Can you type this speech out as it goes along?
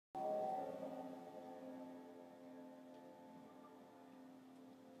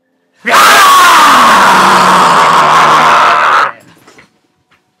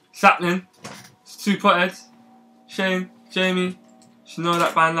What's happening? It's two PotHeadz. Shane, Jamie. You should know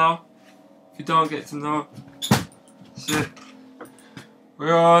that by now. If you don't get to know, shit.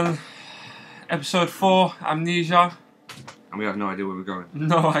 We're on episode 4, Amnesia. And we have no idea where we're going.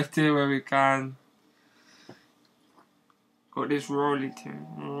 No idea where we can. Got this rolly thing.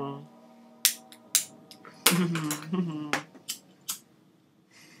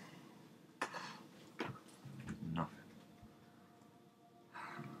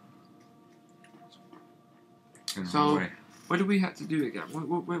 So, where did we have to do again?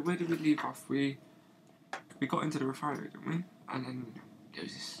 Where did we leave off? We got into the refinery, didn't we? And then there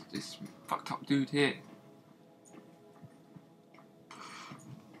was this fucked up dude here.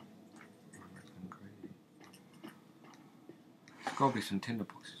 There's gotta be some tinder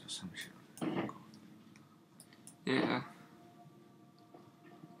boxes or some shit. Yeah.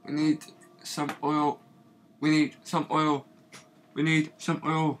 We need some oil. We need some oil. We need some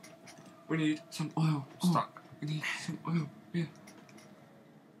oil. We need some oil. Stuck. We need some oil. Yeah.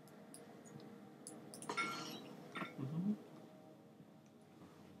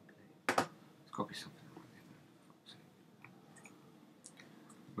 There's gotta be something.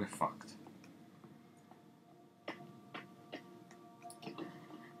 We're fucked.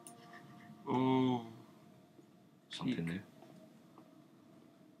 Oh. Something new.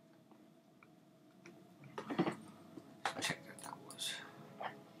 Check that was.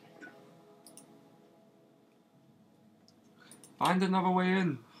 Find another way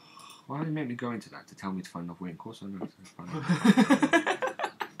in. Why did you make me go into that to tell me to find another way in? Of course I know.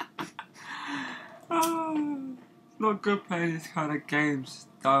 It's not good playing this kind of games.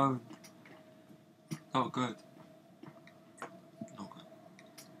 Don't. Not good. Not good.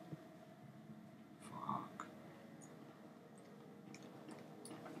 Fuck.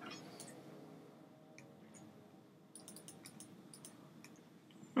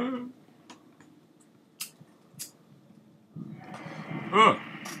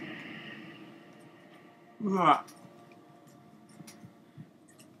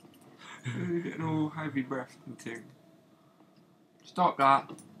 You're getting all heavy breath and thing. Stop that.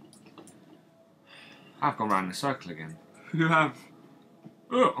 I've gone round in a circle again. You have.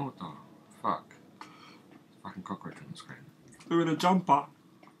 Oh, what the fuck? Fucking cockroach on the screen. Doing a jumper.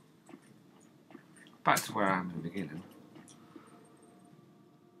 Back to where I am in the beginning.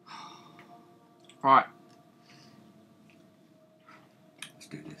 Right. Let's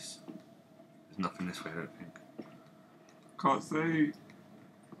do this. There's nothing this way, I don't think. Can't see.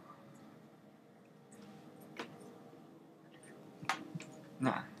 Nah.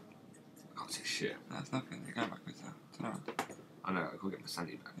 I can't see shit. That's nothing. You go backwards now. Turn around. I know, I could get my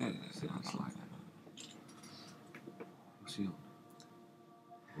sanity back. Yeah, it's like What's he on?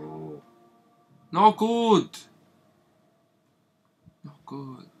 Oh. no good. No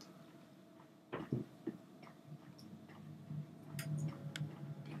good.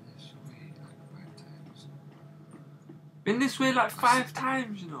 Been this way like 5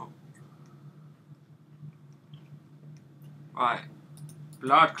 times, you know. Right.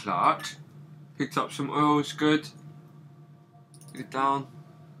 Blood clot. Picked up some oils, good. Take it down.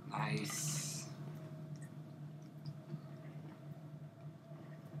 Nice.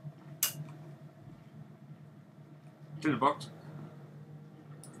 In the box.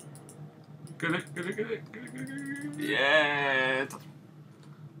 Get it. Yeah.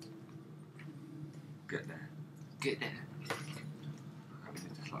 Get there. Get there. We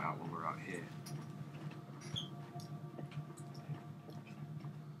need to slide out when we're out here.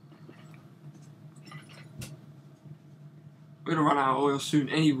 We're gonna run out of oil soon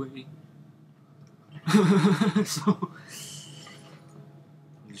anyway. So.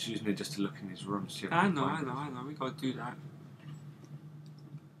 I'm just using it just to look in these rooms. See if I can know. find it. We gotta do that.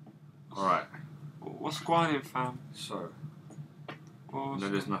 Alright. What's going on, fam? So. Oh, No,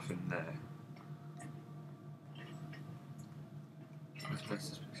 there's nothing there. Let's place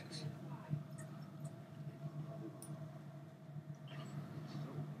this pictures.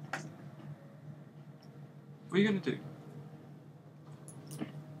 what are you gonna do?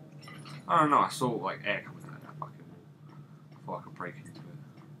 I don't know, I saw like air coming out of that fucking wall. I thought I could break into it.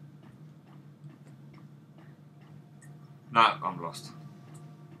 No, I'm lost.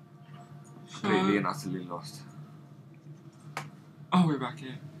 Completely and utterly lost. Oh, we're back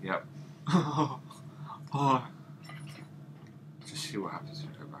here. Yep. Oh. Just see what happens if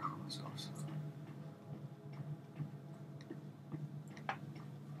we go back on ourselves.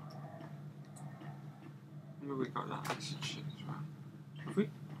 Maybe we got that acid shit as well. Have we?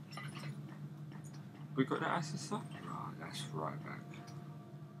 We got that acid stuff? Right, that's right back.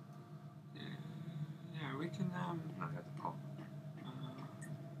 Yeah, we can No, we had the pot.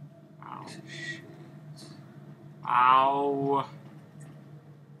 Ow.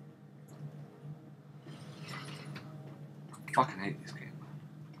 I fucking hate this game, man.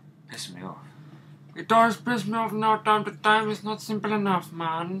 Pissing me off. It does piss me off now, time to time. It's not simple enough,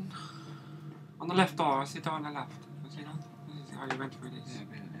 man. On the left door, I see door on the left. You see that? This is how you went through this. Yeah, I've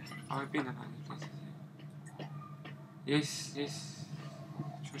been in there. Oh, I've been in these places, yeah. Yes, yes.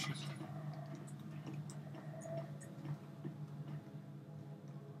 Tricious.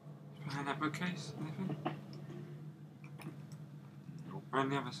 Behind that bookcase, anything? Nope. Or on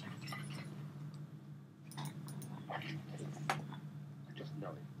the other side? I just know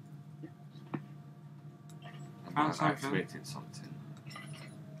it. I Found might have something. activated something.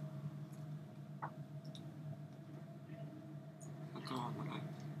 The door on the left.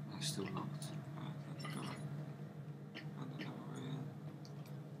 It's still locked. The door. And the door, yeah.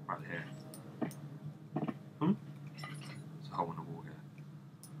 Right here. Hmm? There's a hole in the wall here.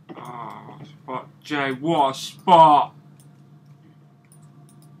 Oh, spot. Jay, what a spot!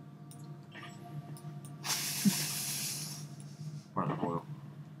 Run out of oil.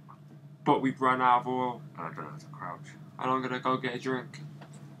 But we've run out of oil. And I don't have to crouch. And I'm gonna go get a drink.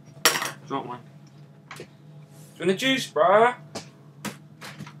 Drop one. Do you want a juice, bruh?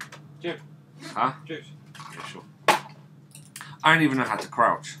 Huh? Juice. Yeah, sure. I don't even know how to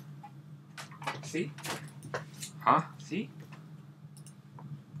crouch. See? Huh? See?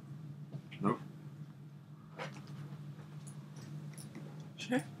 Nope.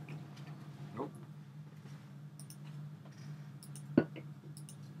 Sure. Nope.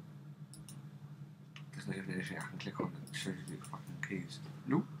 There's not even anything I can click on that shows you the fucking keys.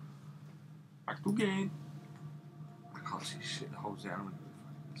 Nope. Back to game. I can't see shit. The hole's there. I'm gonna go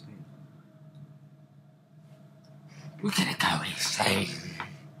fucking insane. We're gonna go insane.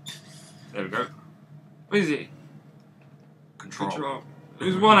 There we go. What is it? Control. It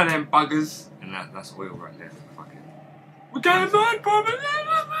was one of them buggers. And that's oil right there. Fucking. We're going mad, Bobby!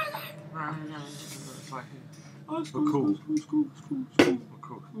 No, it's like here. Oh, We're cool. School. We're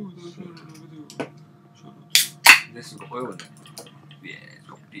cool. This has got oil in it. Yeah, it's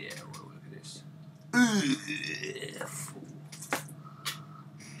got oil. Look at this.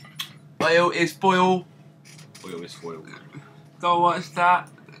 Oil is foil. Oil is foil. Don't watch that.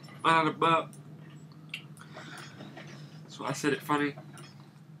 I had a burp. That's what I said it funny.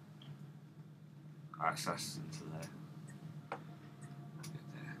 Access into there. Get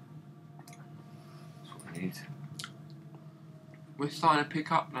there. That's what we need. We're starting to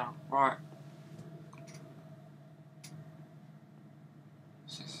pick up now. Right.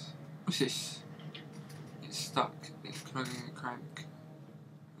 What's this? What's this? It's stuck. It's plugging the crank.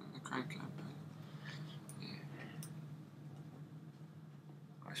 The crank open. Yeah.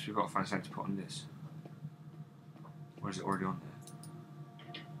 Right, so we've got to find something to put on this. Or is it already on there?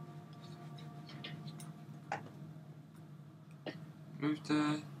 Move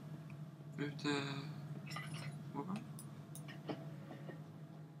the what?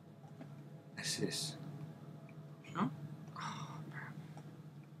 It's this. Sure. Oh, man.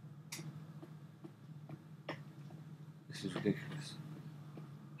 This is ridiculous.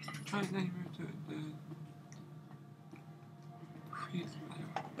 Try and then move the freeze player.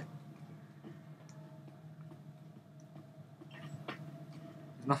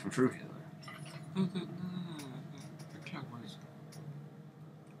 There's nothing through here though. No. The plug was.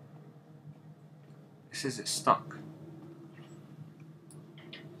 It says it's stuck.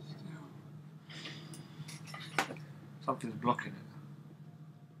 Still. Something's blocking it.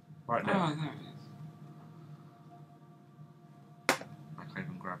 Right there. Oh, there it is. I can't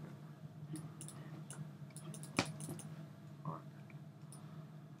even grab it. Right.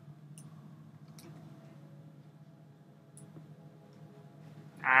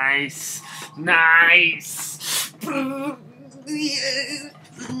 Nice. Nice.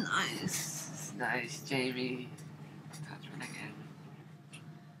 Nice. Nice, Jamie. Attachment again.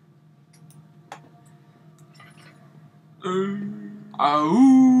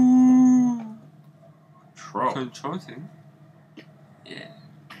 Oh. Control. Control thing. Yeah.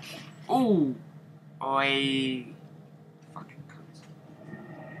 Oh. Oi. Fucking cunt.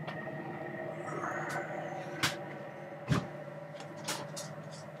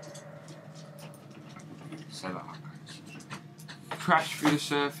 Say that, guys. Crashed through the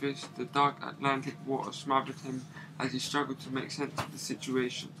surface. The dark Atlantic water smothered him as he struggled to make sense of the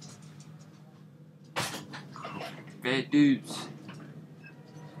situation. Bad dudes.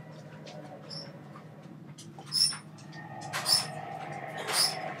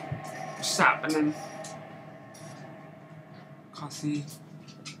 What's happening? Can't see.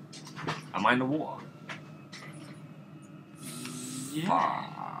 Am I in the water? Yeah. Fuck.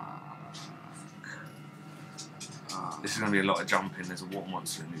 This is going to be a lot of jumping. There's a water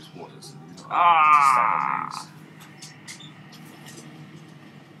monster in these waters. And you've got Ah. to stand on these.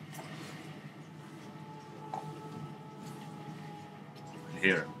 I can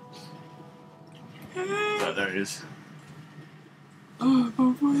hear it. Oh, there it is. Oh,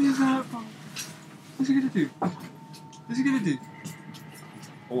 Bob, what is that, Bob? What's he gonna do? What's he gonna do?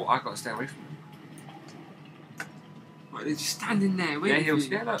 Oh, I got to stay away from him. What, they're just standing there waiting Yeah, for you?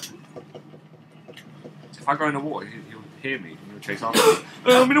 yeah, look. If I go in the water, he'll hear me and he'll chase after me.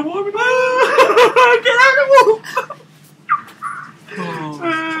 I'm in the water! Get out of the water!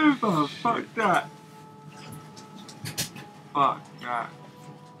 Oh, Bob, fuck that. Fuck that.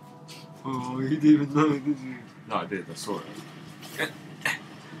 Oh, you didn't even know, did you? No, I did. I saw it.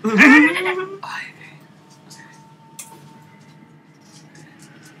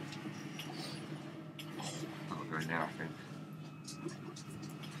 I'll go in there, I think.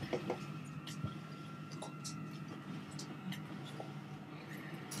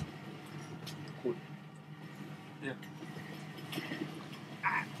 Yeah.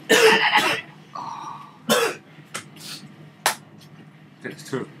 I think it's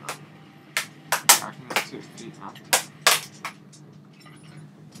two of them. I think that's 2 feet, man.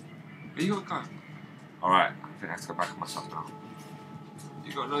 But you gotta go. Alright, I think I have to go back on myself now.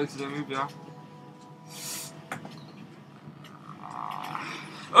 You got loads of them, maybe, yeah?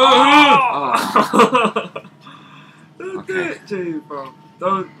 Oh! Don't do it, Jay, bro.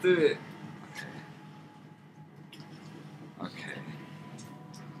 Don't do it. Okay.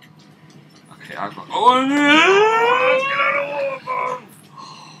 Okay, I've got. Oh, no! Get out of the water, bro!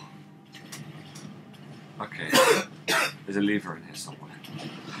 Okay. There's a lever in here somewhere.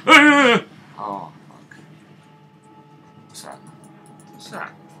 Oh, fuck. What's that? What's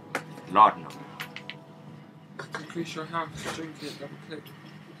that? Laudanum. Increase your health, drink it, double click.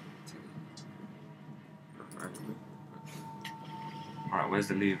 Alright, where's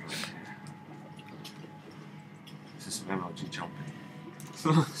the lever in here? This is some MLG jumping.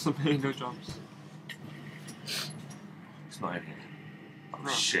 Some halo jumps. It's not in here. Oh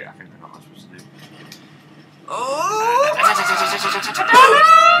No. shit, I think I know what I'm supposed to do. Oh!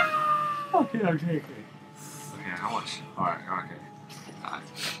 Okay. Okay, how much? Alright, okay.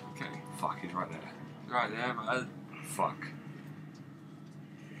 Okay. Fuck, he's right there. Right there, man. Fuck.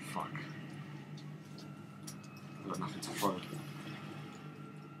 Fuck. I've got nothing to throw.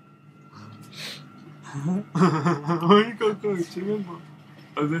 Where you gotta go? Do you remember?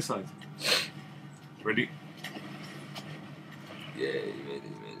 Oh, this side. Ready? Yeah, you made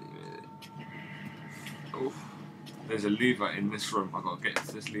it. Oof. There's a lever in this room. I've got to get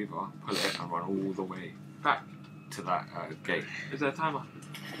to this lever, pull it, and run all the way Back. to that gate. Is there a timer?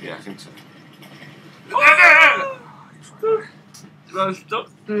 Yeah, I think so. No, He's right there. stop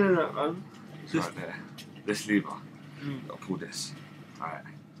doing that, man. He's right there. This lever. Mm. Gotta pull this. Alright.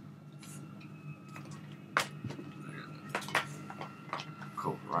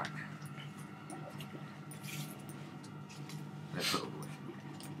 Cool, right. Let's put it all the way.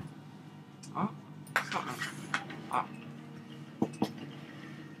 Oh? Stop, man. Ah.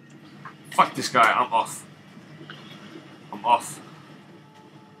 Fuck this guy, I'm off. I'm off.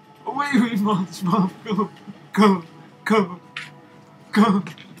 Away with Mom. Go.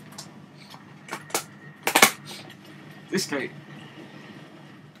 This gate.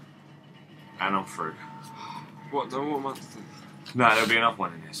 And I'm through. What, the water monster? No, there'll be another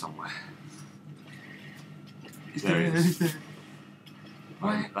one in here somewhere. There it is.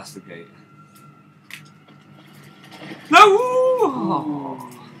 Where? That's the gate. No! Oh.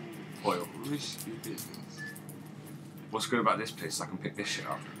 Foil. Risky business. What's good about this place is I can pick this shit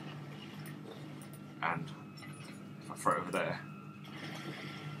up. And if I throw it over there,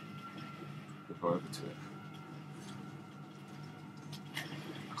 we'll go over to it.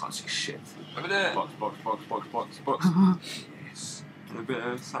 I can't see shit. Over there. Box. Yes. And a bit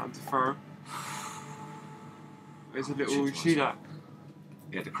of something to throw. There's a little, Shit, see that?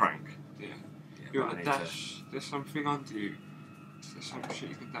 Yeah, the crank. Yeah. Yeah, You but got I a need dash. There's something under you. There's some shit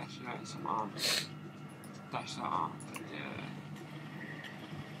you can dash out, some arms. Dash that arm. Yeah.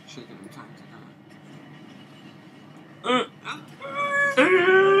 Should get them time to go.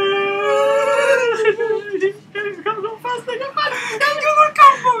 He's gonna go faster, go faster!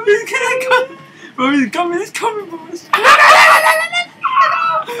 He's gonna come, bro! He's coming, he's coming, bro!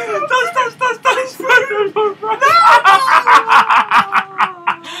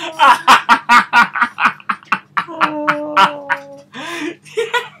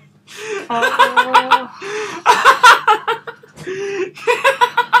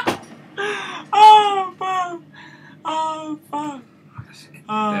 Oh, fuck! Oh, fuck! to.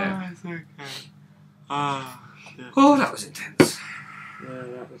 Oh, it's okay. Oh, Oh, that was intense. Yeah,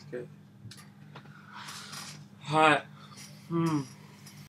 that was good. Right.